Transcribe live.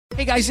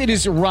Hey guys, it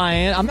is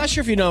Ryan. I'm not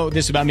sure if you know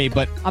this about me,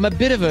 but I'm a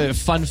bit of a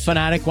fun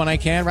fanatic when I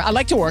can. I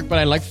like to work, but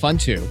I like fun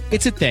too.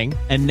 It's a thing.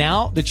 And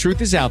now the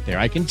truth is out there.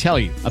 I can tell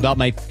you about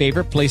my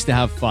favorite place to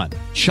have fun.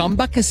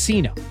 Chumba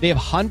Casino. They have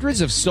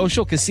hundreds of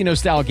social casino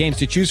style games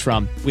to choose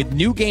from with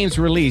new games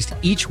released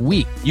each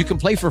week. You can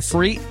play for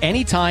free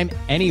anytime,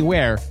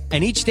 anywhere.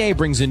 And each day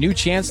brings a new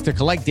chance to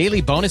collect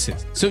daily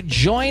bonuses. So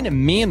join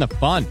me in the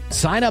fun.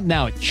 Sign up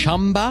now at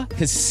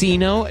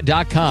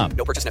ChumbaCasino.com.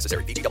 No purchase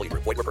necessary. VGW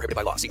Group. Void where prohibited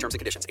by law. See terms and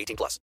conditions.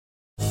 18+.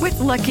 With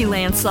Lucky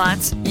Land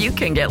Slots, you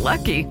can get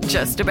lucky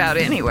just about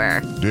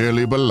anywhere.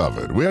 Dearly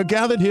beloved, we are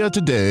gathered here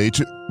today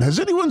to... Has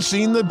anyone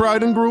seen the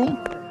bride and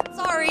groom?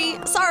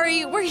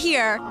 Sorry, we're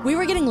here. We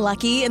were getting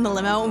lucky in the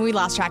limo and we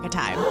lost track of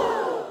time.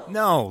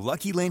 No,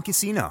 Lucky Land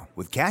Casino,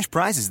 with cash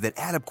prizes that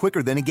add up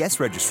quicker than a guest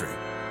registry.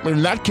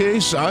 In that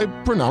case, I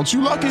pronounce you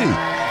lucky.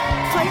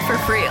 Play for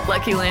free at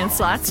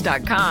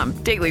LuckyLandSlots.com.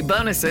 Daily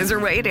bonuses are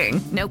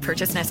waiting. No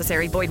purchase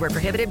necessary. Void where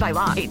prohibited by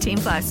law.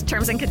 18+.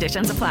 Terms and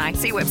conditions apply.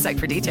 See website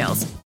for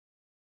details.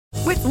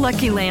 With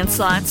Lucky Land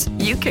Slots,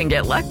 you can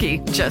get lucky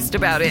just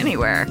about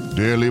anywhere.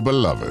 Dearly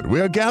beloved, we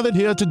are gathered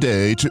here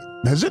today to...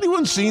 Has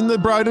anyone seen the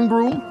bride and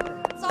groom?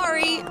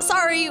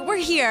 Sorry, we're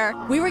here.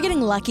 We were getting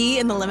lucky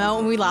in the limo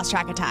and we lost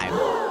track of time.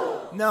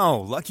 No,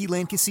 Lucky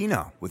Land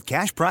Casino, with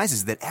cash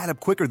prizes that add up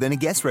quicker than a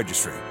guest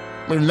registry.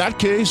 In that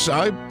case,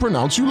 I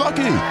pronounce you lucky.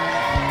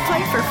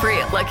 Play for free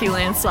at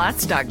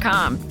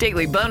LuckyLandSlots.com.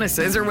 Daily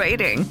bonuses are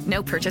waiting.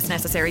 No purchase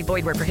necessary.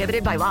 Void where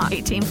prohibited by law.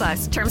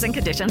 18+. Terms and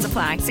conditions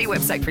apply. See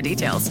website for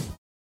details.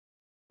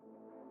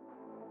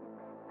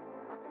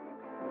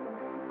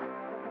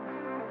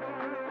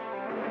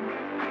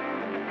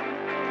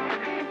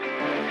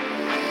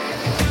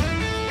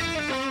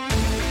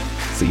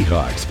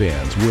 Seahawks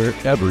fans,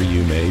 wherever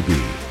you may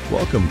be,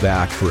 welcome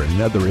back for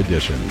another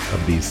edition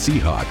of the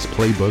Seahawks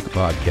Playbook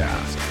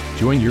podcast.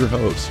 Join your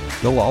host,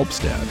 Bill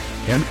Alvstad,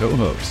 and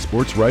co-host,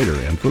 sports writer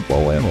and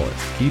football analyst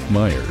Keith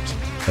Myers,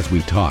 as we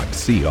talk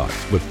Seahawks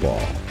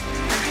football.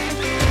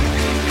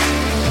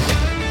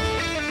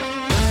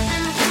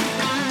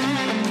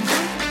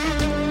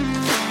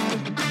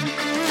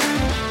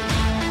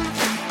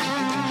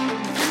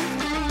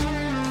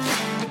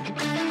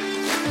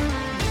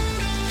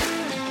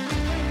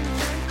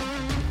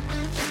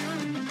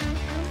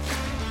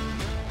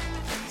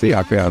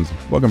 Seahawks fans,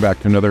 welcome back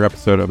to another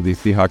episode of the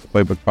Seahawks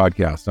Playbook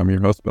podcast. I'm your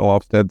host, Bill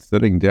Alvstad,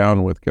 sitting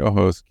down with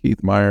co-host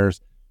Keith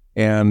Myers.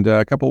 And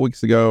a couple of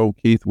weeks ago,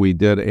 Keith, we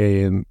did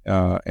an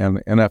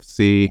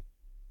NFC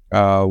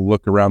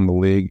look around the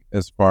league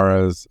as far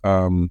as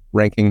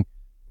ranking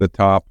the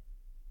top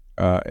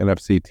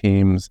NFC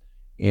teams.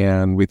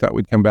 And we thought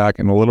we'd come back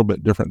and a little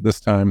bit different this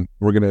time.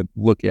 We're going to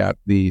look at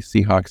the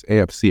Seahawks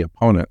AFC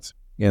opponents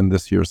in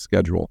this year's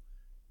schedule.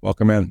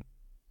 Welcome in.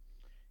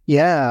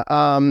 Yeah,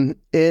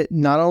 it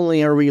not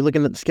only are we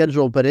looking at the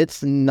schedule, but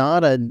it's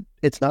not a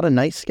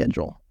nice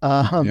schedule.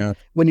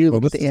 When you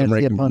look at the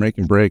AFC opponents. Make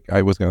and break.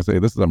 I was going to say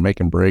this is a make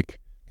and break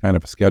kind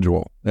of a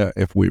schedule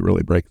if we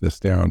really break this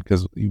down,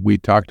 because we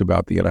talked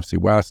about the NFC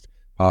West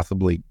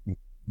possibly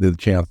the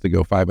chance to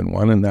go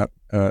 5-1 in that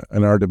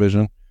in our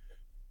division,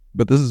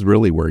 but this is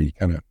really where you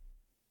kind of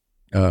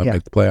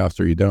make the playoffs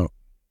or you don't.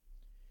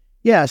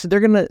 Yeah, so they're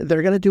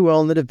gonna do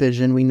well in the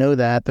division. We know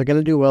that they're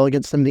gonna do well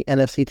against some of the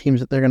NFC teams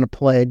that they're gonna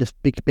play, just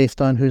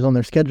based on who's on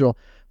their schedule.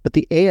 But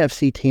the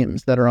AFC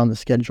teams that are on the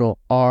schedule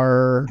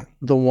are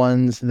the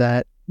ones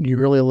that you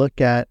really look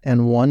at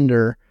and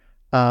wonder,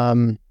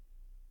 that's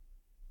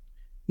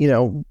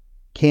going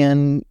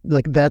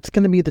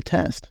to be the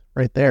test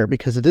right there,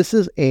 because this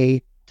is a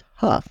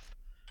tough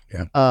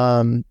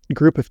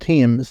group of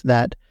teams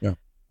that. Yeah.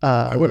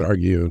 I would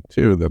argue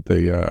too that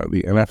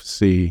the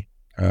NFC.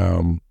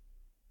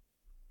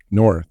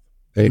 North,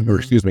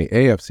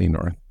 AFC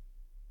North,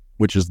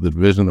 which is the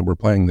division that we're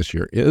playing this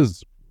year,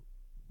 is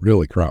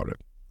really crowded.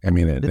 I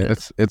mean,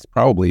 it's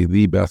probably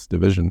the best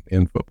division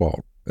in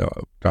football,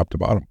 top to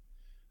bottom,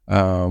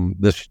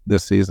 this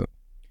season,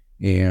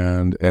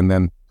 and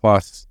then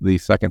plus the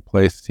second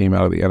place team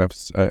out of the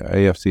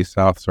AFC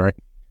South,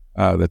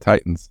 the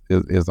Titans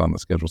is on the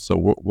schedule.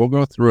 So we'll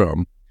go through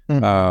them.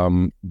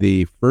 Mm-hmm.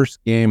 The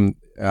first game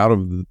out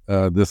of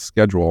this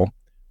schedule.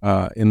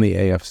 In the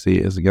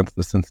AFC is against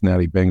the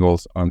Cincinnati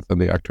Bengals on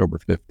Sunday, October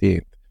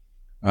 15th.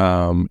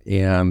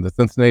 And the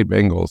Cincinnati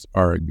Bengals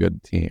are a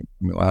good team.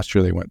 I mean, last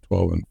year they went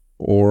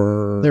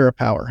 12-4. They're a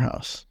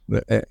powerhouse.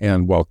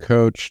 And well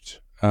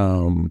coached,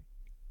 good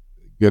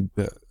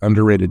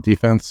underrated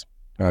defense,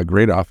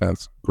 great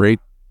offense, great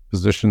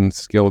position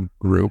skilled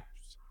groups.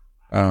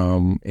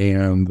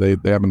 And they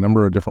have a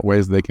number of different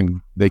ways they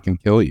can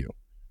kill you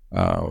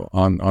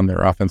on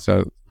their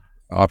offensive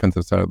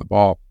side of the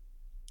ball.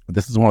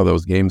 This is one of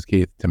those games,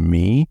 Keith, to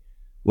me,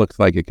 looks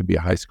like it could be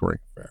a high-scoring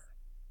affair.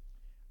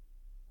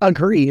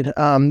 Agreed.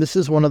 This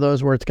is one of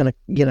those where it's going to,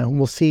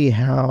 we'll see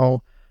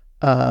how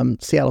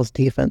Seattle's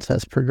defense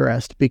has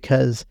progressed,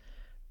 because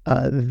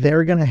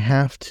they're going to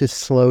have to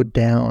slow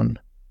down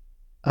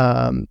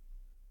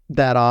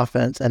that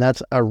offense, and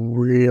that's a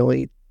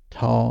really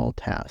tall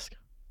task.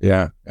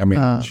 Yeah, I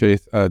mean,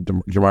 Chase,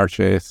 Jamar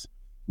Chase,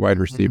 wide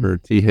receiver,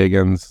 T.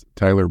 Higgins,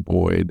 Tyler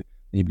Boyd.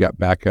 You've got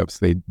backups.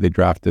 They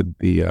drafted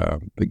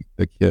the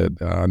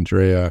kid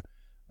Andrea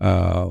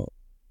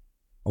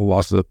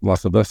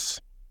Lasabus,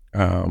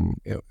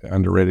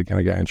 underrated kind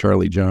of guy, and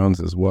Charlie Jones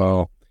as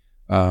well.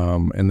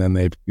 And then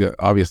they've got,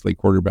 obviously,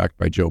 quarterbacked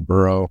by Joe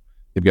Burrow.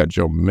 They've got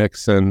Joe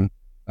Mixon.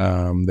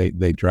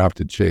 They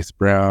drafted Chase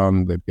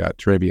Brown. They've got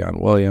Travion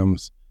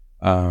Williams.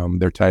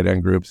 Their tight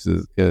end groups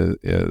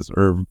is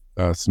Irv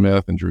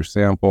Smith and Drew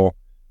Sample.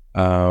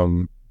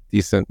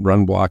 Decent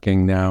run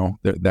blocking now.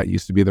 That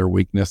used to be their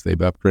weakness. They've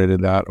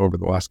upgraded that over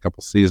the last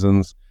couple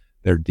seasons.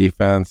 Their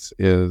defense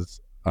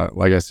is,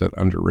 like I said,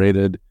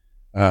 underrated.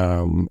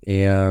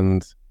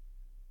 And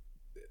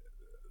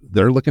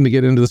they're looking to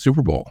get into the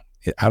Super Bowl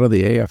out of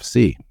the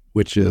AFC,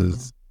 which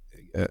is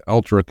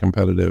ultra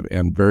competitive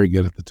and very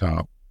good at the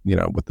top,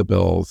 with the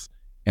Bills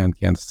and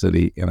Kansas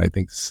City. And I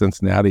think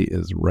Cincinnati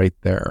is right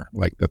there,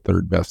 like the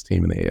third best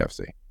team in the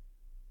AFC.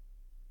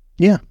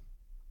 Yeah,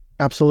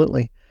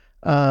 absolutely.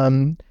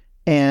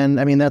 And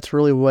I mean, that's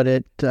really what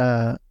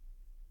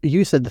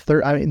you said, the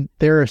third. I mean,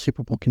 they're a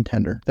Super Bowl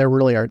contender. They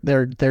really are.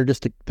 They're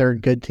a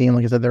good team.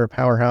 Like I said, they're a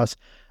powerhouse.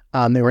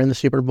 They were in the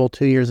Super Bowl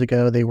 2 years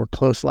ago. They were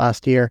close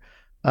last year.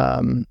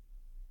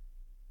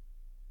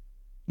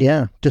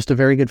 Yeah, just a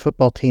very good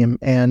football team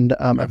and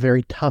a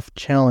very tough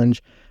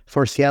challenge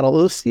for Seattle.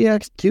 Those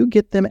Seahawks do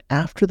get them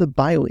after the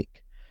bye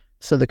week.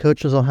 So the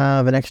coaches will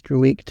have an extra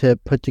week to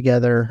put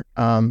together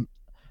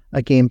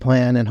a game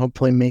plan and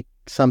hopefully make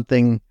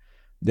something,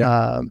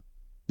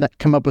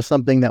 come up with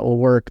something that will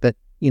work that,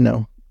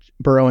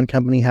 Burrow and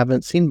company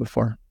haven't seen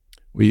before.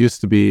 We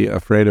used to be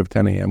afraid of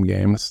 10 a.m.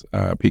 games.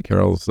 Pete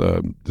Carroll's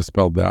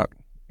dispelled that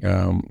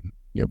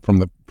from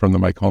the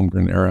Mike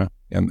Holmgren era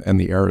and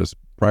the eras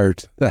prior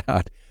to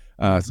that.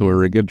 So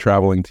we're a good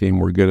traveling team.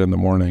 We're good in the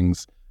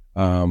mornings.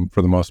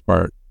 For the most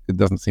part, it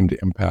doesn't seem to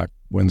impact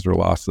wins or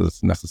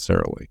losses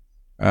necessarily.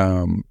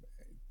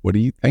 What do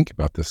you think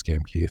about this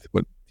game, Keith?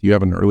 Do you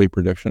have an early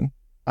prediction?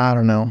 I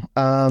don't know.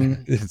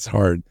 It's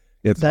hard.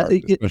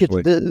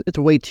 It's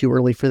way too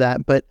early for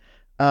that. But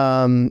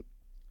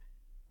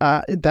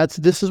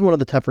this is one of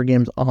the tougher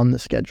games on the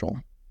schedule,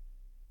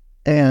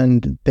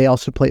 and they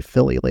also play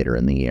Philly later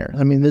in the year.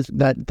 I mean,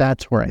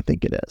 that's where I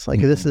think it is.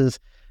 Like this is.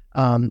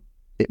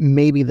 It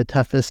may be the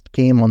toughest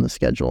game on the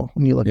schedule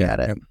when you look at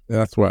it. And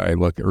that's why I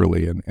look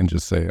early and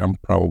just say I'm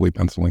probably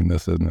penciling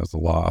this in as a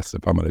loss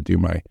if I'm going to do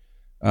my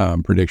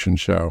prediction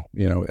show,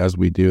 as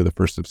we do the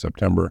 1st of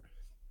September.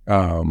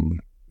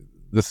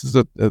 This is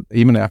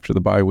even after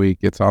the bye week,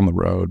 it's on the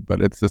road,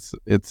 but it's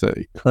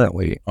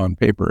currently on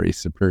paper a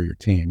superior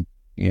team.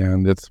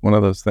 And it's one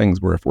of those things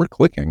where if we're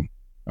clicking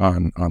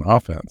on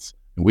offense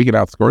and we can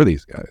outscore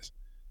these guys,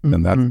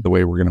 then that's the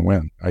way we're going to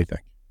win, I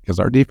think. Because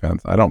our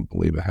defense, I don't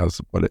believe it has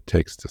what it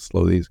takes to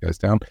slow these guys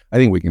down. I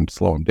think we can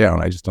slow them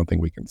down. I just don't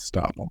think we can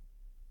stop them.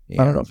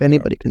 I don't know if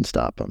anybody can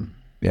stop them.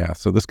 Yeah,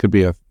 so this could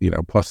be a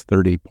plus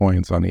 30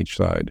 points on each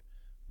side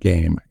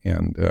game,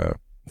 and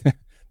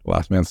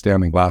last man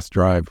standing, last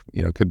drive,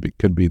 could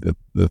be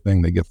the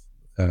thing that gets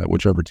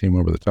whichever team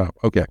over the top.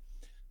 Okay,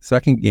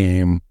 second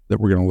game that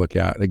we're going to look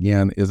at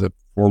again is a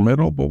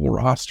formidable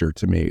roster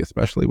to me,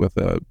 especially with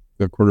the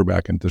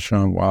quarterback in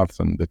Deshaun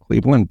Watson, the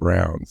Cleveland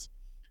Browns.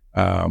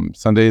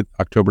 Sunday,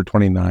 October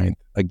 29th,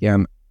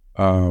 again,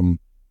 a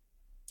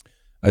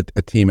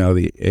team out of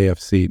the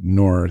AFC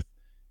North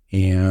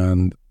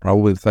and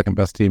probably the second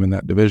best team in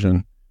that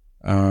division.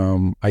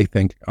 I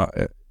think,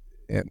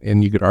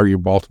 and you could argue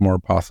Baltimore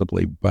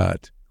possibly,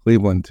 but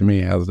Cleveland to me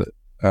has it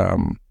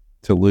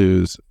to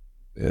lose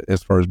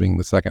as far as being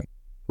the second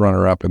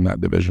runner up in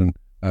that division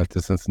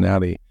to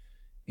Cincinnati.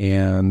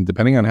 And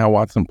depending on how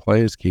Watson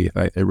plays, Keith,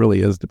 it really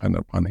is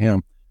dependent upon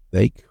him.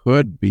 They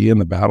could be in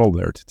the battle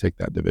there to take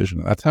that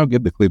division. That's how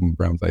good the Cleveland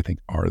Browns, I think,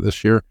 are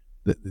this year.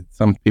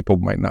 Some people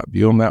might not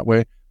view them that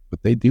way,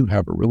 but they do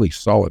have a really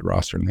solid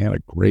roster, and they had a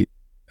great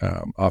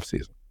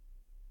offseason.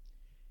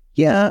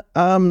 Yeah,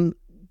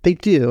 they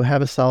do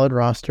have a solid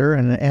roster,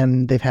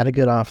 and they've had a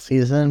good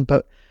offseason,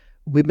 but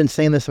we've been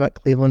saying this about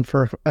Cleveland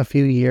for a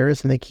few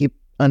years, and they keep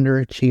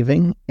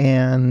underachieving,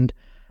 and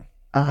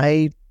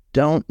I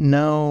don't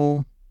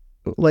know,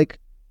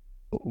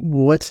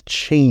 what's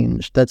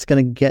changed that's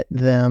going to get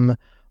them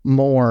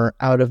more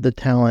out of the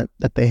talent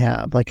that they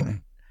have. I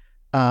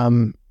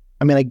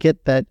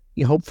get that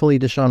hopefully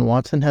Deshaun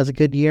Watson has a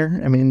good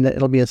year. I mean,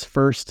 it'll be his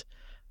first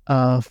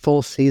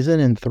full season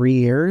in 3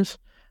 years.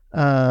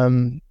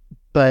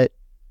 But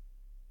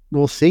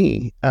we'll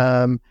see.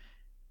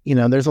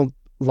 There's a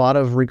lot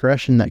of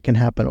regression that can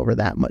happen over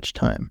that much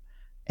time.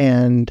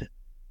 And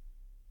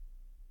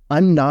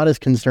I'm not as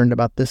concerned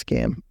about this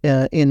game,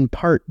 in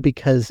part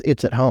because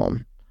it's at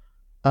home.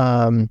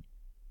 But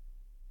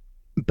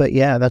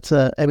yeah, it's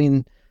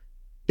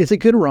a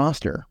good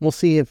roster. We'll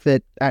see if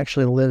it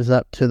actually lives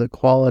up to the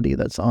quality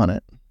that's on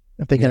it.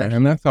 If they can,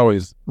 and that's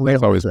always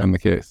been the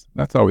case.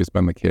 That's always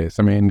been the case.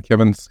 I mean,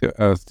 Kevin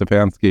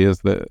Stefanski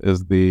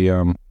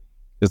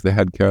is the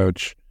head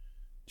coach.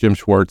 Jim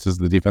Schwartz is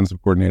the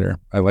defensive coordinator.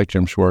 I like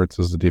Jim Schwartz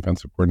as the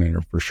defensive coordinator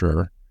for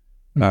sure.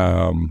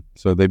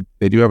 So they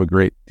do have a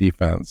great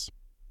defense.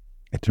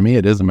 And to me,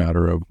 it is a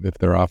matter of if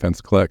their offense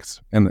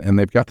clicks, and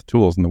they've got the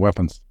tools and the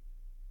weapons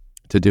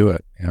to do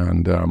it.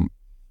 And at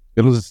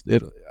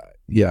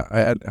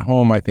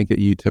home, I think that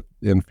you tip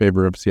in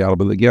favor of Seattle.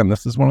 But again,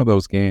 this is one of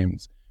those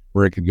games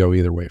where it could go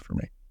either way for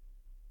me.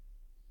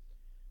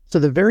 So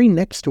the very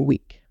next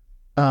week,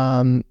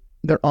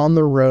 they're on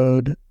the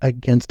road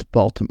against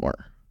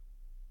Baltimore,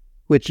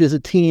 which is a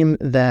team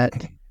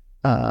that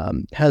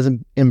has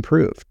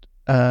improved,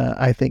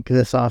 I think,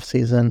 this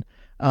offseason,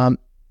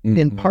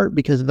 in part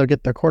because they'll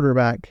get their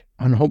quarterback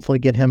and hopefully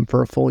get him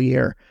for a full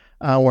year,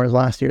 whereas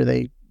last year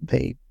they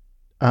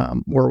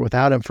were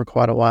without him for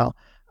quite a while.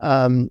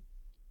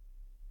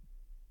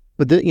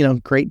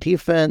 But great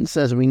defense,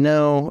 as we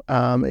know,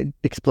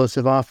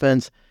 explosive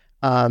offense.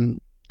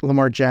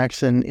 Lamar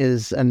Jackson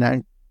is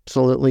an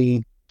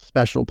absolutely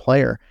special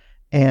player,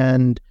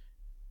 and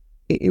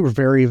it was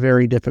very,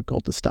 very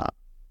difficult to stop.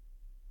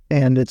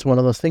 And it's one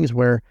of those things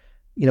where,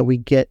 we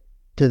get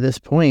to this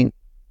point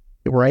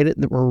we're right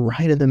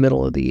in the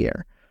middle of the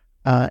year,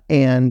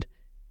 and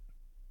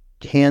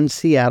can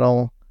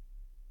Seattle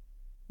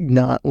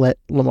not let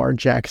Lamar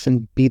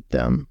Jackson beat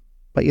them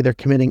by either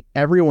committing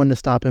everyone to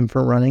stop him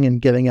from running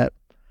and giving up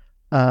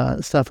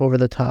stuff over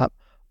the top,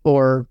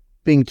 or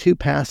being too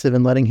passive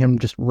and letting him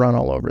just run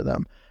all over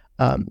them?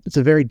 It's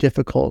a very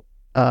difficult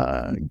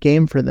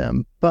game for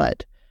them,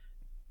 but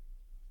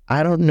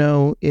I don't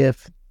know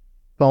if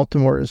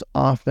Baltimore's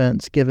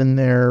offense, given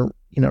their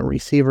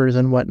receivers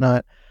and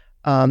whatnot,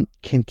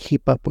 can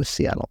keep up with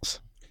Seattle's.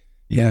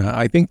 Yeah,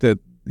 I think that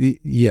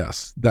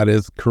yes, that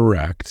is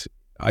correct.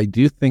 I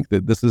do think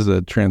that this is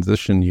a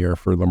transition year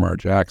for Lamar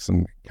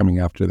Jackson coming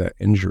after that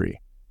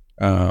injury,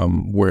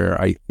 where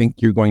I think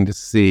you're going to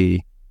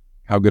see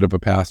how good of a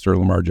passer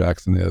Lamar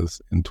Jackson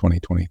is in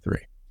 2023,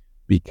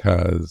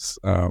 because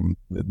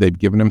they've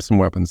given him some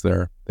weapons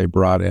there. They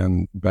brought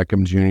in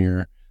Beckham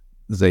Jr.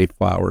 Zay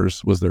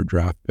Flowers was their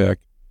draft pick.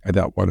 I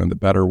thought one of the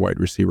better wide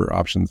receiver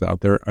options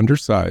out there,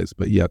 undersized,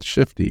 but yet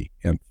shifty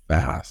and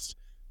fast,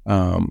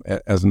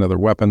 as another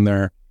weapon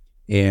there.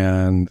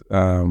 And,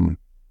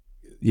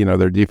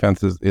 their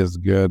defense is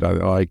good. I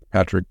like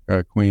Patrick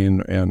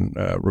Queen and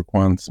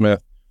Raquan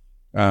Smith,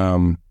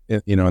 in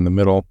the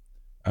middle,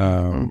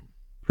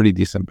 pretty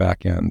decent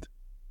back end.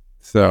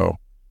 So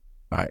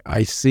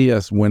I see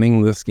us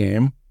winning this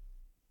game.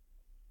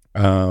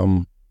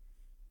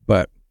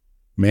 But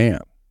man,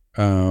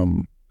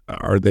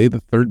 are they the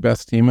third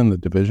best team in the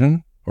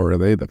division, or are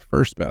they the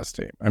first best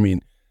team? I mean,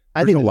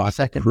 I think a lot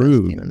to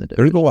prove.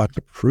 There's a lot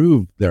to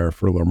prove there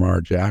for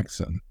Lamar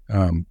Jackson.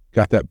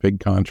 Got that big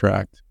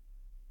contract.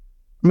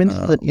 I mean, this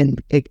is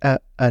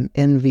an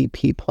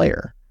MVP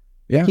player.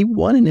 Yeah, he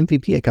won an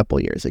MVP a couple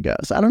of years ago,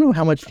 so I don't know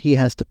how much he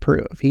has to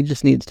prove. He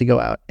just needs to go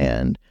out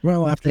and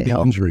after the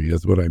injury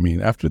is what I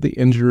mean. After the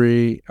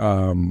injury,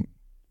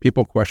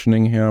 people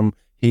questioning him.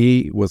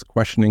 He was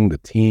questioning the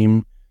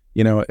team,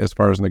 as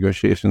far as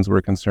negotiations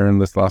were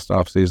concerned this last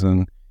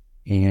offseason.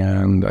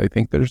 And I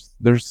think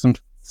there's some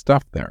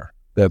stuff there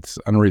that's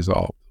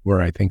unresolved,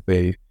 where I think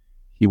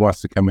he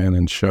wants to come in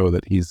and show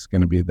that he's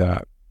going to be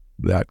that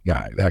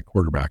guy, that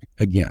quarterback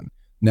again.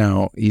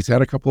 Now, he's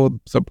had a couple of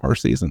subpar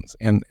seasons,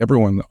 and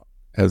everyone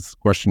has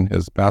questioned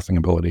his passing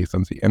ability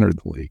since he entered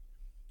the league.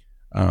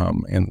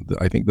 And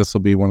I think this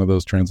will be one of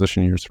those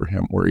transition years for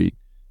him, where he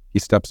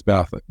steps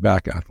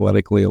back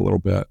athletically a little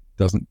bit,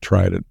 doesn't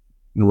try to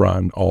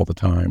run all the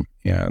time,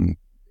 and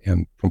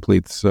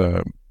completes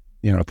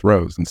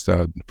throws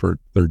instead for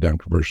third down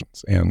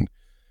conversions. And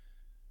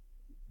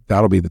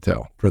that'll be the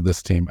tell for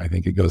this team. I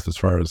think it goes as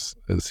far as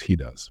he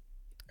does,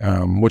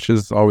 which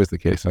is always the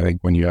case, I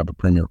think, when you have a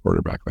premier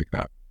quarterback like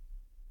that.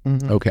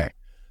 Mm-hmm. Okay.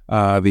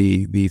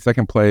 The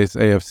second place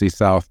AFC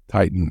South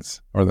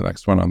Titans are the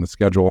next one on the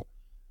schedule.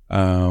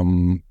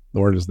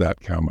 Where does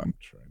that come? I'm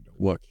trying to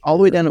look all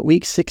the way down at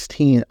week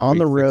 16 on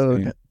the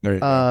road,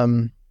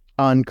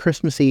 on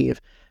Christmas Eve.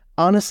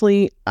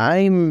 Honestly,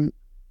 I'm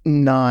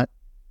not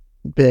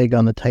big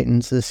on the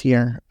Titans this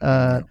year.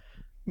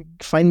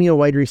 Find me a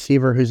wide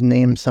receiver whose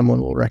name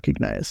someone will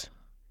recognize.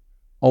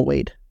 Oh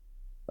wait,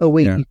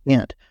 you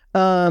can't.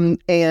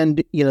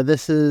 And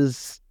this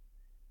is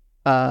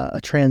a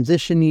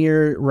transition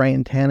year.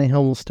 Ryan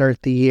Tannehill will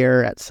start the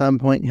year. At some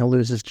point, he'll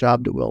lose his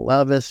job to Will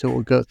Levis, who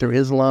will go through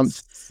his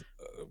lumps.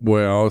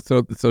 Well,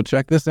 so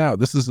check this out.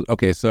 This is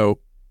okay. So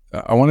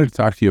I wanted to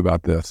talk to you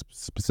about this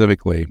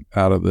specifically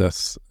out of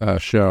this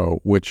show,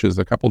 which is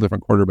a couple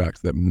different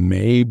quarterbacks that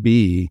may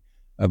be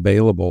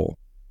available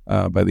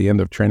by the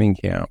end of training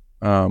camp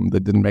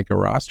that didn't make a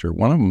roster.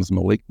 One of them is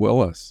Malik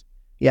Willis.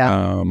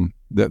 Yeah.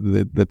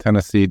 The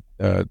Tennessee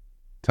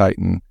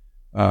Titan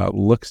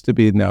looks to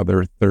be now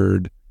their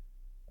third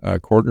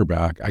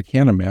quarterback. I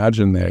can't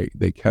imagine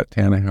they cut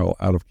Tannehill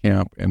out of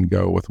camp and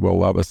go with Will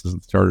Levis as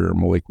the starter and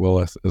Malik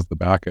Willis as the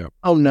backup.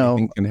 Oh no,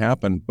 anything can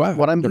happen. But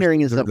what I'm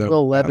hearing is that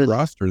Will Levis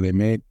roster they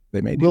may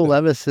Will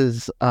Levis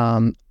is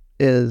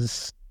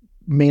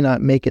may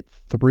not make it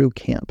through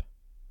camp.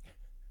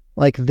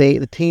 Like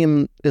the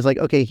team is like,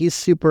 okay, he's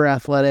super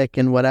athletic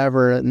and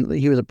whatever, and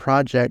he was a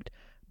project,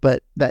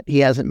 but that he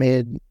hasn't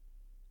made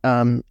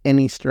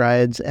any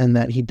strides, and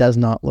that he does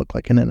not look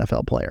like an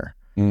NFL player.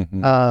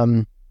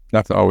 Mm-hmm.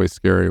 That's always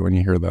scary when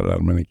you hear that out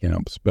of many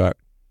camps. But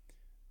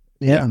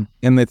yeah.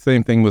 And the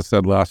same thing was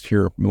said last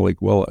year,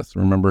 Malik Willis.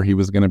 Remember, he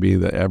was going to be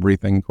the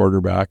everything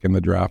quarterback in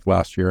the draft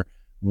last year.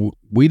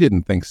 We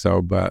didn't think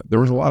so, but there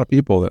was a lot of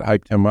people that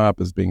hyped him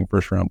up as being a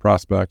first-round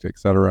prospect, et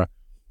cetera,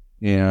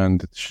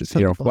 and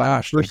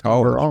flashed in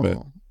college,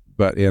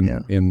 but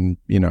in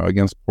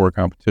against poor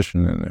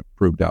competition, and it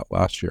proved out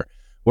last year.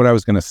 What I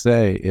was going to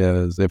say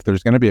is, if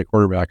there's going to be a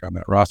quarterback on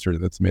that roster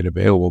that's made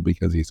available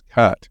because he's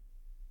cut,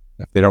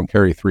 if they don't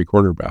carry 3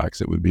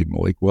 quarterbacks, it would be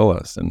Malik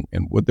Willis. And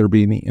would there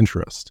be any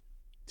interest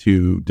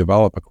to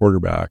develop a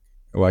quarterback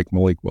like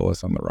Malik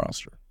Willis on the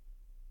roster?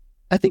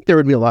 I think there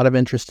would be a lot of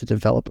interest to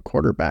develop a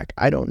quarterback.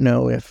 I don't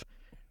know if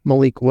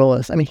Malik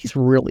Willis, I mean, he's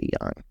really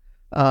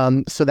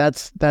young. So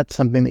that's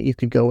something that you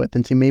could go with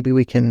and see, maybe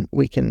we can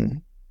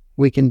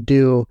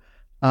do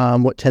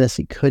what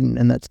Tennessee couldn't,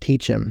 and that's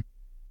teach him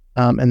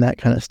and that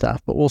kind of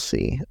stuff. But we'll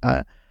see.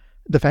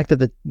 The fact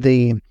that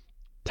the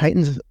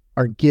Titans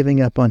are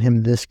giving up on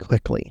him this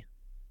quickly,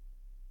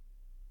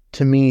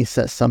 to me,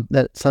 says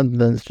that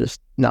something's just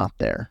not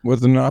there.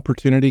 Was it an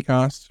opportunity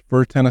cost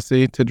for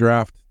Tennessee to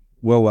draft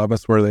Will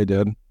Levis where they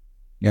did?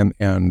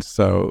 And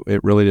so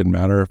it really didn't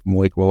matter if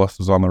Malik Willis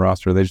was on the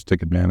roster. They just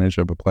took advantage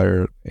of a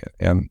player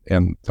and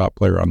top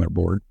player on their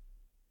board.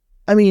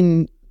 I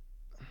mean,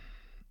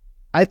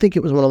 I think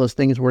it was one of those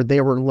things where they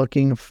were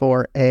looking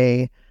for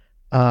a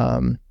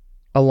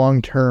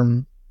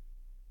long-term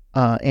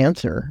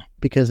answer,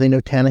 because they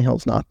know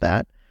Tannehill's not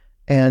that.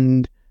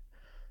 And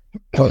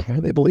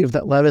they believe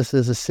that Levis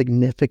is a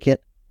significant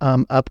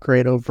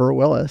upgrade over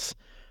Willis.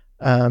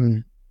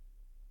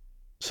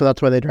 So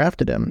that's why they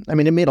drafted him. I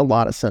mean, it made a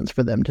lot of sense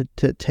for them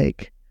to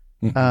take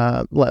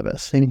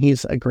Levis. I mean,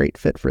 he's a great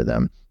fit for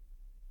them.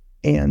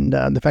 And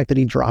the fact that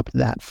he dropped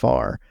that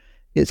far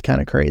is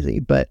kind of crazy.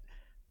 But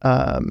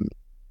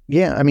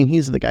yeah, I mean,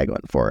 he's the guy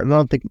going for it. I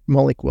don't think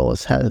Malik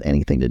Willis has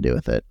anything to do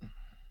with it.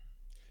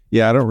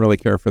 Yeah, I don't really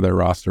care for their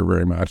roster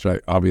very much. I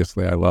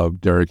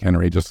love Derrick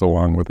Henry just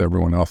along with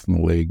everyone else in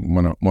the league.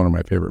 One of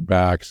my favorite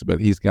backs, but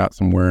he's got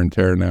some wear and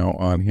tear now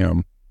on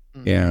him.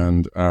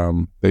 And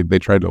they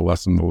tried to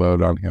lessen the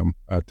load on him.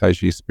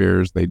 Tyshee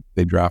Spears,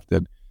 they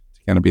drafted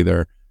to kind of be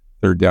their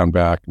third down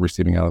back,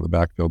 receiving out of the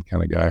backfield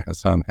kind of guy.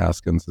 Hassan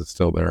Haskins is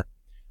still there.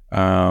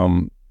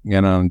 And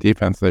on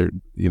defense,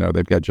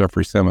 they've got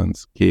Jeffrey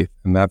Simmons, Keith,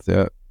 and that's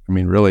it. I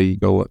mean, really, you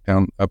go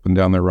up and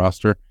down their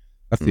roster.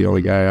 That's the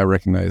only guy I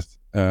recognized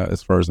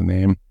as far as a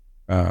name.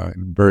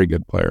 Very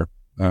good player,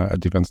 a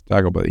defensive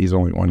tackle, but he's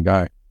only one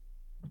guy.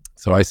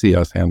 So I see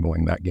us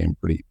handling that game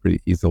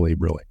pretty easily,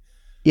 really.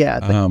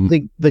 Yeah,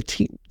 the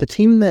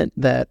team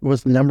that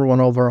was the number 1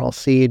 overall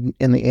seed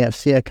in the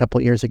AFC a couple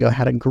of years ago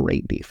had a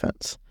great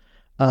defense.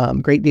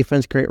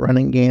 Great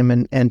running game,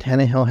 and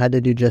Tannehill had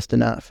to do just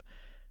enough.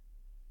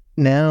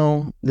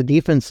 Now the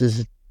defense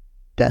is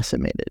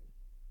decimated.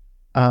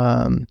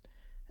 And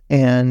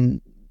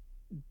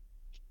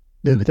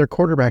their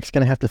quarterback's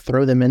going to have to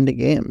throw them into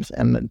games,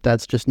 and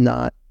that's just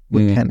not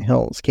what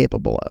Tannehill's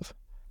capable of.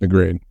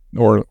 Agreed.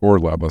 Or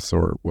Levis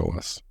or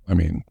Willis. I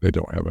mean, they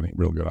don't have any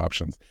real good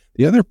options.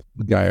 The other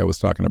guy I was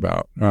talking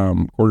about,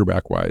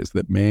 quarterback-wise,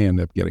 that may end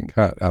up getting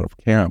cut out of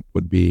camp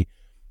would be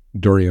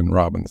Dorian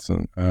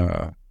Thompson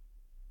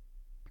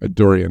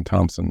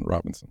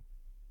Robinson.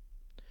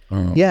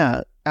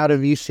 Yeah, out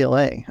of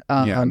UCLA.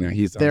 Now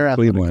he's on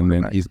Cleveland,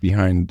 and he's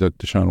behind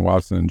Deshaun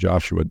Watson and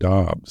Joshua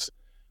Dobbs.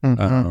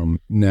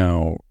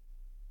 Now,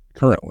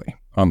 currently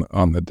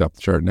on the depth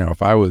chart. Now,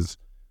 if I was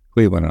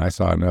Cleveland and I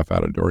saw enough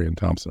out of Dorian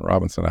Thompson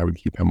Robinson, I would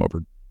keep him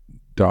over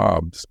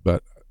Dobbs.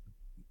 But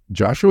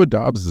Joshua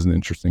Dobbs is an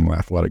interesting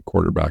athletic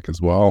quarterback as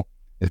well.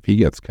 If he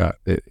gets cut,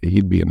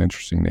 he'd be an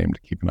interesting name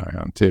to keep an eye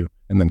on too.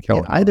 And then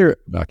Kellen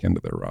back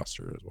into their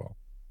roster as well.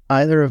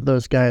 Either of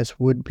those guys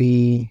would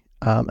be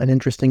an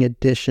interesting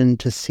addition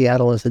to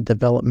Seattle as a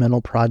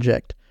developmental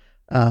project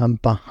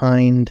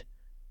behind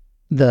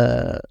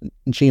the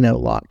Geno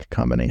Locke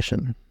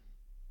combination.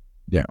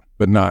 Yeah,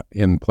 but not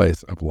in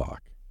place of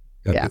Locke.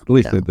 At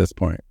least at this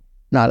point.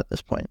 Not at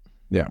this point.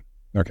 Yeah.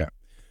 Okay.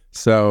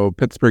 So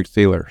Pittsburgh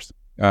Steelers.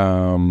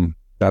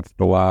 That's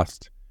the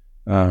last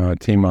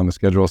team on the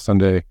schedule,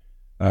 Sunday,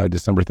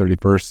 December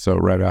 31st. So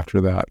right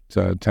after that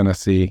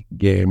Tennessee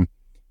game.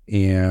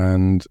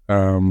 And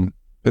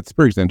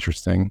Pittsburgh's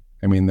interesting.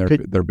 I mean,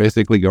 they're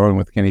basically going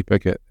with Kenny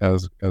Pickett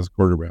as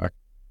quarterback.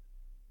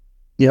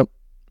 Yep.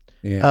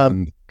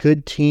 And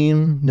good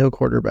team, no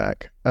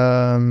quarterback.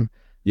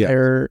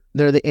 They're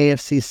the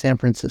AFC San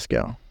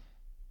Francisco.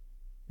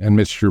 And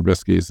Mitch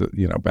Trubisky's,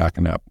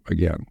 backing up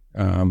again.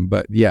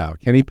 But yeah,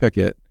 Kenny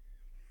Pickett,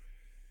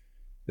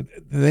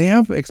 they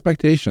have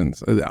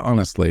expectations.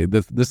 Honestly,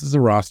 this is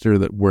a roster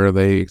where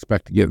they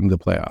expect to get into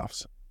the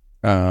playoffs.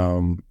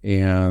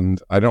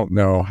 And I don't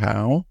know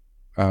how.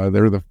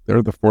 They're the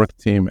 4th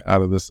team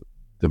out of this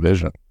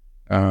division.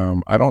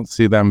 I don't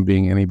see them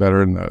being any better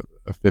than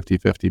a a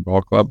 50-50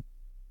 ball club,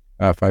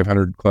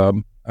 500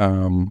 club,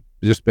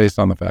 just based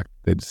on the fact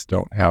they just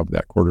don't have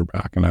that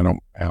quarterback. And I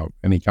don't have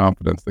any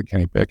confidence that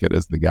Kenny Pickett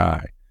is the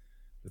guy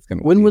that's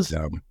going to lead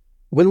them.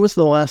 When was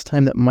the last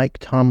time that Mike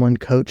Tomlin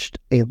coached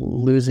a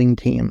losing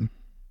team?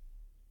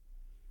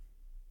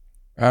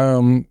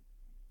 Oh,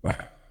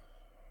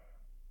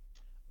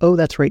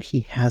 that's right.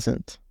 He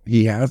hasn't.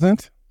 He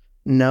hasn't?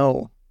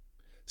 No.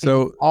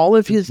 So in all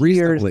of his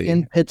years recently,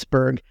 in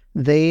Pittsburgh,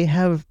 they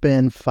have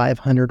been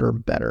 500 or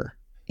better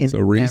in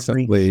every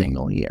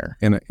single year.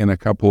 In a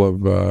couple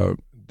of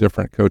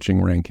different coaching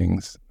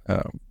rankings,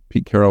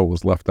 Pete Carroll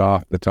was left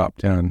off the top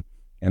 10,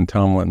 and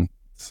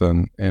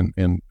Tomlinson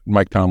and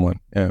Mike Tomlin,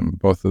 and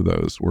both of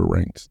those were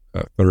ranked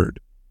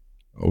third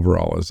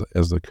overall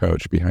as a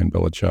coach behind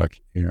Belichick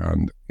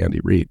and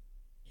Andy Reid.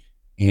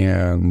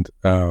 And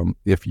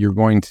if you're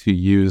going to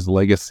use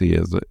legacy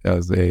as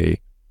a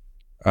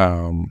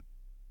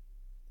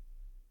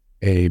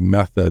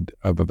method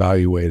of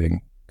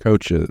evaluating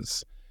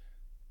coaches,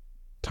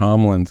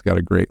 Tomlin's got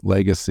a great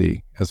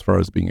legacy as far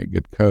as being a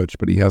good coach,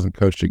 but he hasn't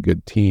coached a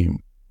good team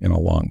in a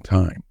long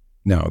time.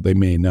 Now, they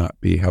may not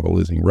have a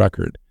losing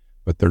record,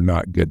 but they're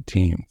not good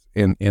teams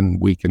in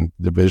weakened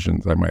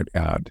divisions, I might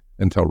add,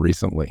 until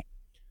recently.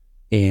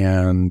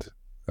 And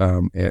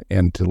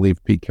to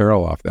leave Pete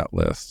Carroll off that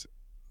list,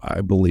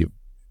 I believe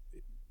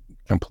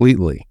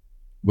completely,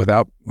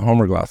 without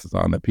homer glasses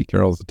on, that Pete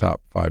Carroll is the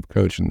top 5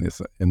 coach in the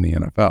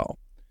NFL.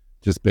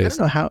 Just based,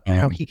 I don't know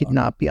how he could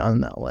not be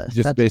on that list.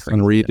 Just based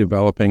on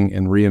redeveloping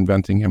and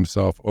reinventing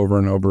himself over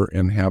and over,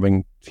 and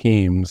having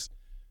teams,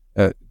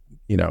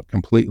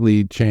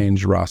 completely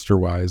change roster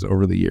wise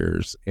over the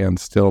years, and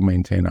still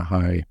maintain a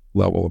high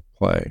level of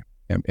play,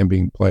 and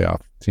being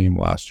playoff team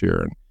last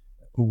year, and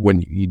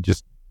when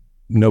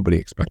nobody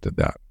expected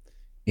that,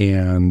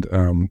 and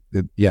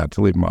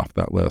to leave him off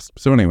that list.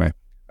 So anyway,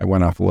 I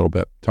went off a little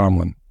bit.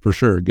 Tomlin, for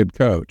sure, good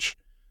coach,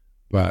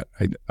 but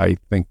I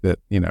think that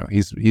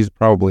he's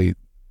probably,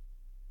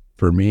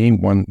 for me,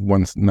 one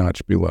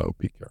notch below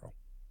Pete Carroll.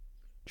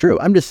 True.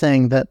 I'm just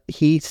saying that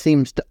he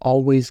seems to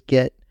always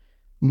get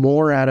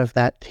more out of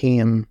that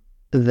team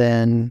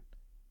than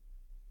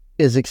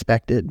is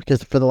expected,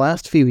 because for the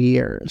last few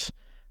years,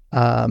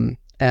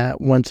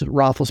 once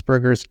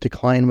Roethlisberger's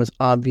decline was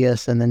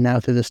obvious, and then now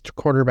through this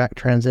quarterback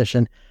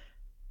transition,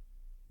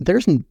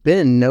 there's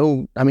been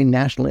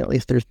nationally at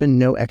least, there's been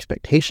no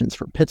expectations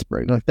for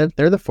Pittsburgh. Like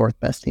they're the 4th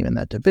best team in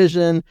that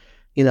division.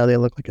 They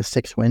look like a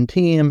 6-win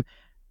team,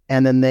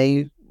 and then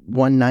they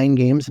won 9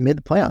 games and made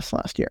the playoffs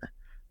last year.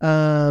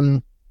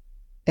 And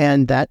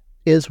that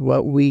is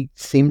what we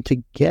seem to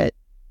get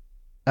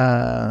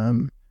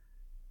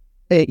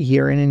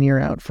year in and year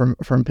out from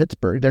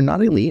Pittsburgh. They're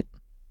not elite,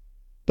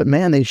 but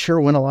man, they sure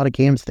win a lot of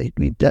games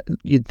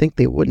you'd think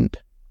they wouldn't.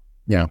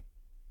 Yeah.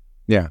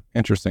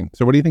 Interesting.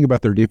 So what do you think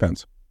about their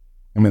defense?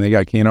 I mean, they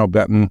got Keno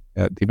Benton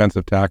at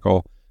defensive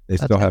tackle. They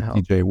still have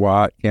TJ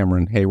Watt,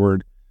 Cameron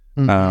Hayward.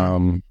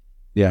 Mm-hmm.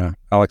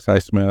 Alex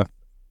Highsmith,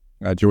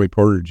 Joey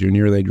Porter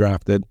Jr. they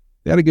drafted.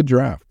 They had a good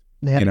draft.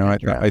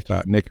 I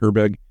thought Nick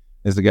Herbig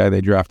is the guy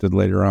they drafted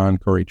later on.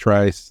 Corey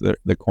Trice, the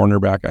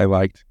cornerback, I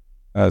liked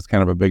as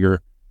kind of a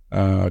bigger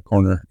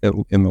corner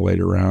in the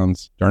later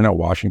rounds. Darnell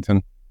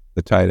Washington,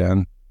 the tight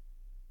end.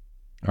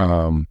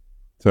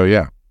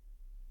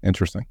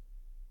 Interesting.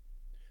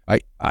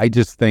 I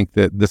just think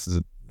that this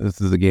is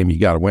a game you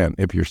got to win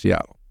if you're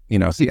Seattle.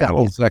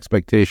 Seattle's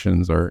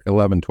expectations are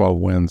 11, 12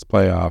 wins,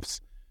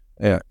 playoffs.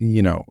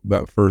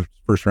 But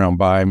first round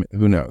bye,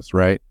 who knows,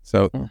 right?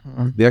 So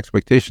the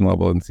expectation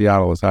level in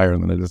Seattle is higher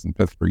than it is in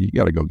Pittsburgh. You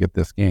got to go get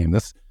this game.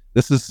 This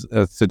is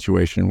a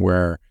situation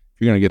where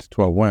if you're going to get to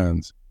 12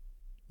 wins,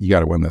 you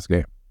got to win this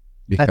game,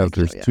 because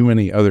there's too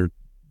many other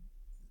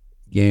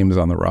games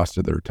on the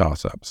roster that are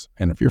toss-ups.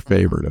 And if you're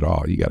favored at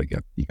all, you got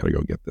to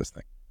go get this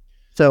thing.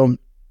 So,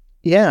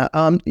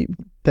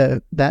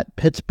 that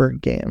Pittsburgh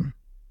game,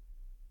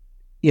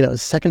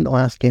 second to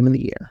last game of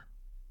the year.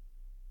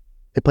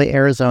 They play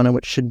Arizona,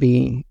 which should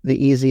be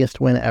the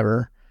easiest win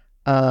ever,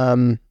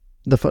 the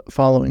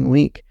following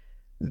week.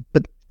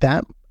 But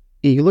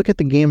you look at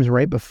the games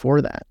right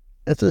before that,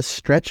 it's a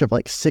stretch of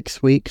like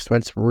 6 weeks where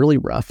it's really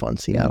rough on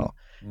Seattle.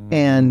 Mm-hmm.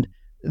 And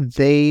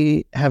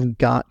they have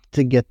got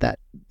to get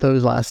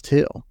those last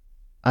 2,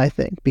 I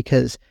think,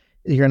 because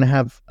you're going to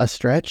have a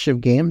stretch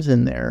of games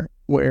in there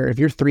where if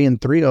you're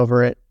 3-3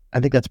 over it, I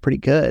think that's pretty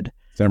good.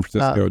 San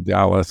Francisco,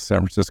 Dallas, San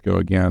Francisco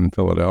again,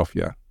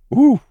 Philadelphia.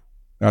 Woo!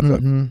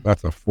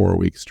 That's a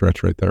 4-week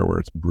stretch right there where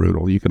it's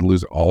brutal. You could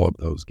lose all of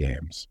those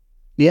games.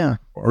 Yeah.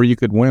 Or you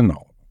could win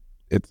all of them.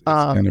 It's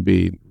going to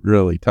be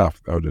really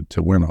tough, though,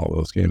 to win all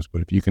those games.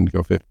 But if you can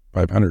go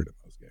 500 in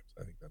those games,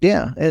 I think that's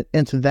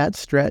and so that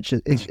stretch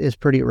is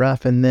pretty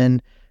rough. And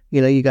then,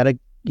 you got to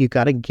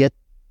get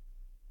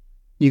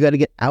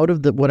out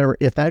of the whatever.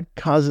 If that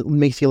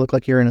makes you look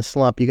like you're in a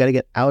slump, you got to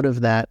get out of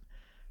that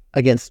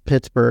against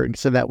Pittsburgh,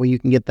 so that way you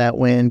can get the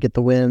win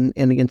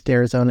in against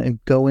Arizona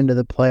and go into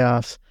the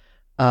playoffs.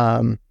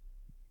 Not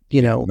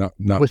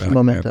with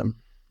momentum.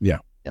 Yeah.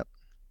 Yep.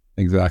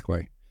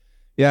 Exactly.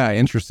 Yeah,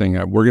 interesting.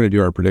 We're going to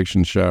do our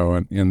prediction show,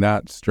 and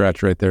that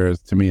stretch right there is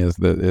to me is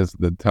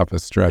the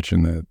toughest stretch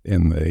in the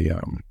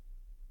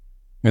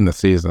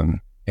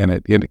season, and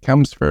it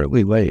comes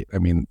fairly late. I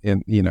mean,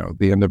 in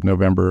the end of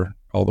November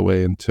all the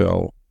way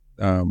until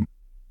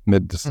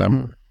mid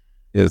December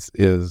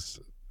is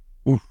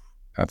oof,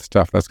 that's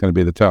tough. That's going to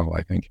be the tell,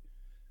 I think.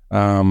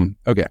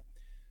 Okay,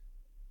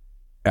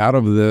 out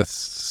of this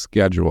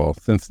schedule: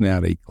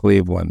 Cincinnati,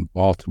 Cleveland,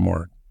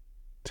 Baltimore,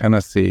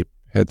 Tennessee,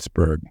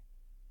 Pittsburgh.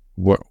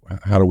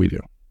 How do we do?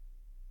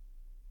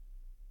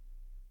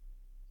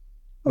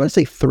 I'm going to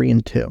say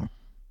 3-2.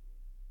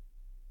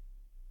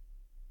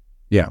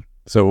 Yeah.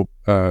 So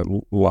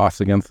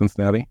loss against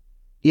Cincinnati.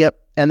 Yep.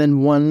 And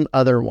then one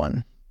other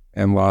one.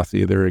 And loss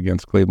either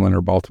against Cleveland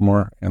or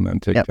Baltimore, and then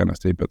take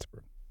Tennessee,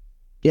 Pittsburgh.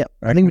 Yep.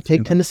 I think we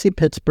take Tennessee,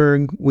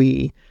 Pittsburgh.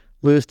 We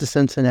lose to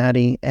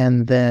Cincinnati,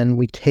 and then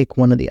we take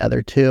one of the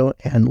other two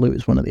and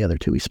lose one of the other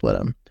two. We split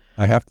them.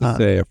 I have to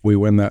say, if we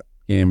win that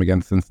game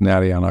against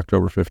Cincinnati on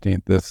October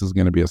 15th, this is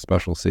going to be a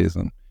special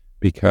season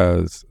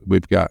because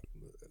we've got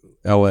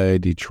LA,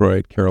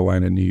 Detroit,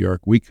 Carolina, New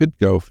York. We could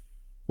go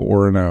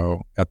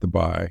 4-0 at the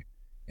bye.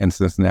 And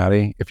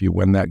Cincinnati, if you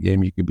win that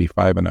game, you could be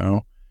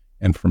 5-0.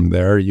 And from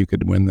there, you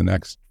could win the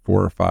next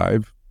 4 or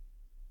 5.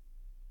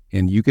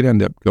 And you could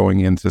end up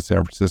going into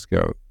San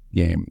Francisco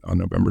game on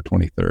November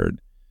 23rd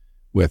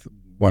with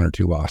 1 or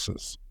 2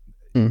 losses.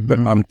 But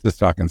I'm just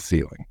talking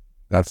ceiling.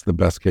 That's the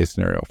best case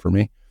scenario for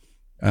me.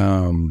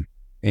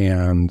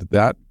 And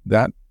that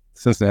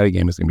Cincinnati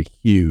game is going to be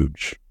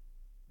huge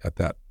at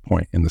that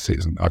point in the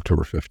season,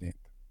 October 15th.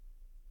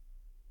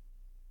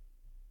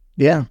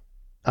 Yeah.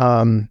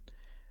 The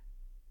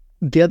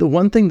other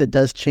one thing that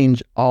does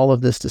change all of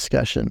this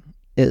discussion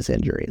is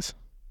injuries,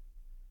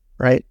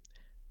 right?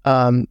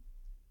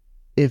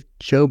 If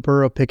Joe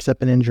Burrow picks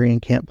up an injury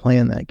and can't play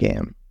in that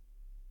game,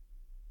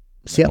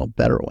 Seattle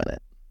better win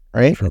it,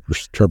 right?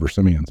 Trevor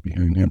Siemian's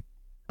behind him.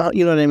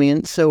 You know what I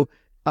mean? So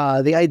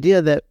the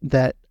idea that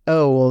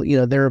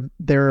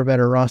they're a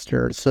better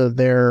roster, so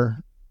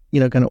they're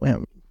going to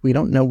win. We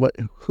don't know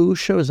who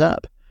shows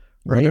up,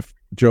 right? What if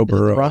Joe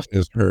Burrow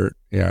is hurt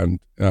and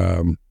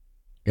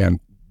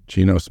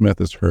Geno Smith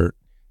is hurt,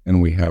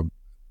 and we have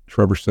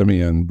Trevor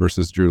Siemian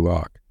versus Drew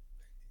Lock?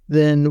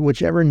 Then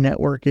whichever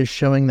network is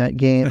showing that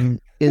game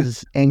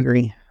is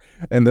angry.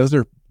 And those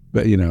are,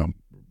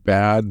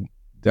 bad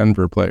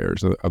Denver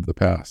players of the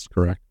past,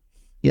 correct?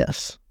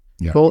 Yes.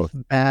 Yeah, both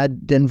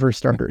bad Denver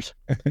starters.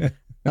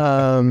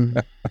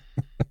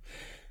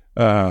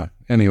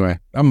 Anyway,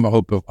 I'm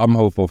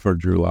hopeful for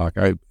Drew Lock.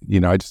 I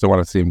just don't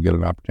want to see him get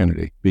an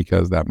opportunity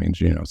because that means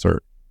Geno's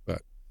hurt.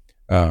 But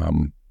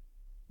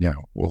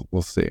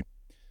we'll see.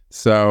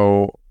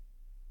 So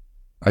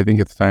I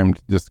think it's time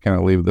to just kind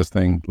of leave this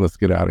thing. Let's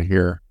get out of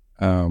here.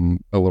 A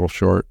little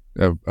short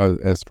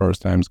as far as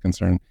time's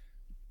concerned.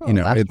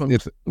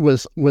 It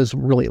was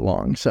really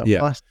long. So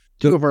yeah,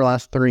 two of our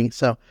last 3.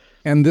 So.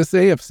 And this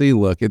AFC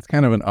look, it's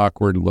kind of an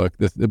awkward look,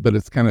 but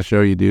it's kind of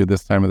show you do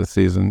this time of the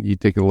season. You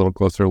take a little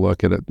closer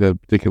look at a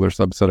particular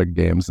subset of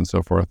games and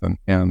so forth.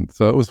 And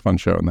so it was a fun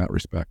show in that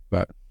respect.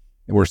 But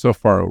we're so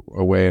far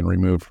away and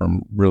removed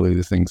from really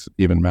these things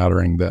even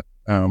mattering that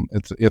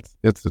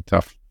it's a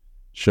tough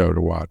show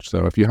to watch.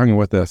 So if you hung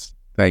with us,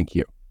 thank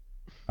you.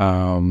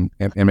 And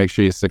make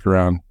sure you stick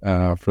around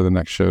for the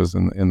next shows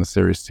in the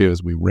series too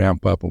as we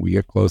ramp up and we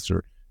get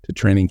closer to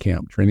training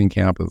camp. Training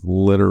camp is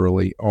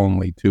literally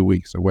only 2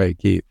 weeks away,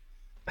 Keith.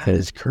 That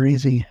is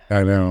crazy.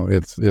 I know.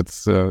 It's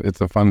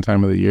a fun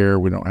time of the year.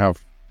 We don't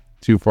have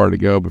too far to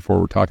go before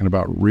we're talking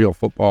about real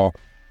football,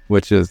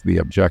 which is the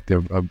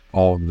objective of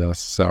all of this.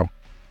 So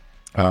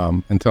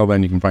until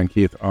then, you can find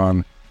Keith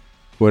on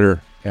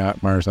Twitter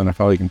at Myers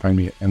NFL. You can find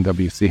me at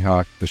NW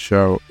Seahawk. The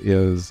show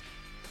is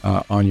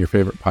on your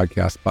favorite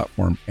podcast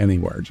platform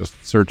anywhere.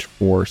 Just search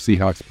for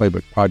Seahawks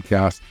Playbook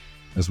Podcast,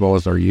 as well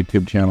as our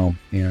YouTube channel,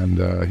 and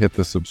hit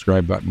the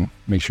subscribe button.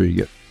 Make sure you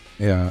get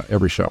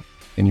every show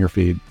in your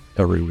feed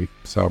every week.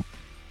 So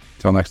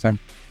until next time,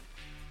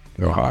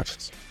 go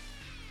Hawks.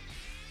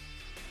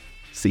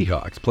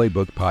 Seahawks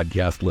Playbook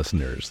Podcast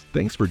listeners,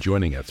 thanks for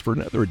joining us for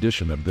another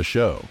edition of the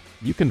show.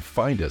 You can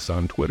find us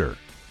on Twitter.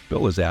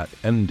 Bill is at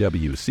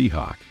NW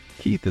Seahawk,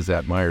 Keith is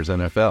at Myers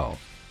NFL,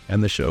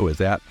 and the show is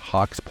at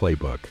Hawks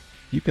Playbook.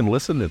 You can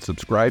listen and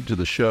subscribe to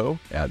the show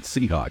at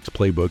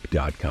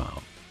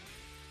SeahawksPlaybook.com.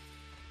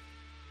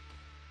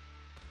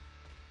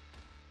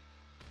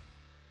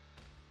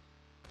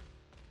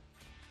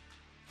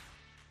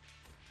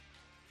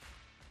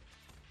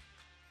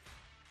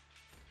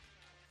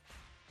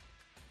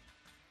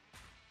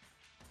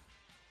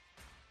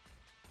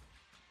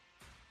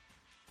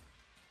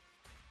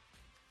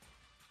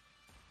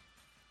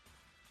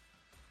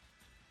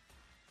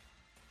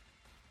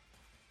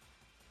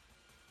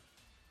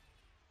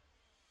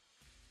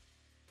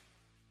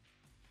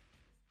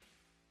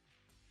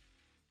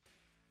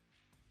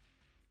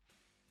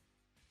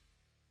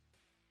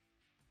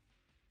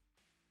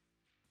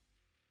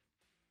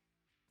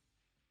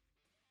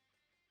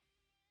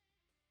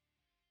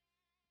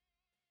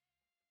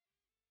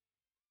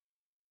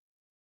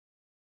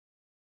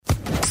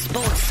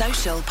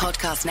 Social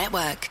Podcast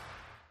Network.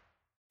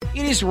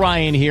 It is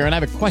Ryan here, and I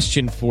have a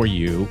question for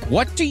you.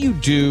 What do you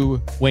do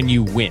when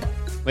you win?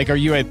 Like, are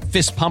you a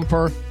fist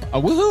pumper, a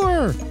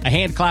woohooer, a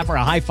hand clapper,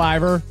 a high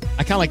fiver?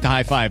 I kind of like the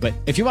high five, but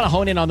if you want to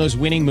hone in on those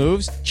winning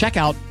moves, check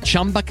out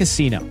Chumba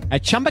Casino.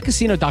 At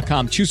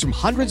ChumbaCasino.com, choose from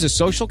hundreds of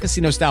social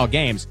casino-style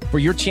games for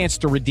your chance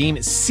to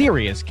redeem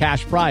serious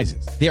cash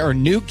prizes. There are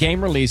new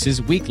game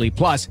releases weekly,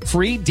 plus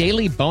free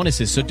daily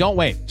bonuses, so don't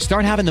wait.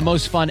 Start having the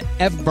most fun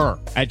ever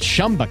at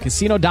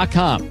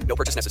ChumbaCasino.com. No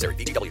purchase necessary.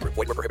 VGW Group.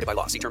 Void where prohibited by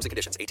law. See terms and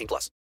conditions. 18+.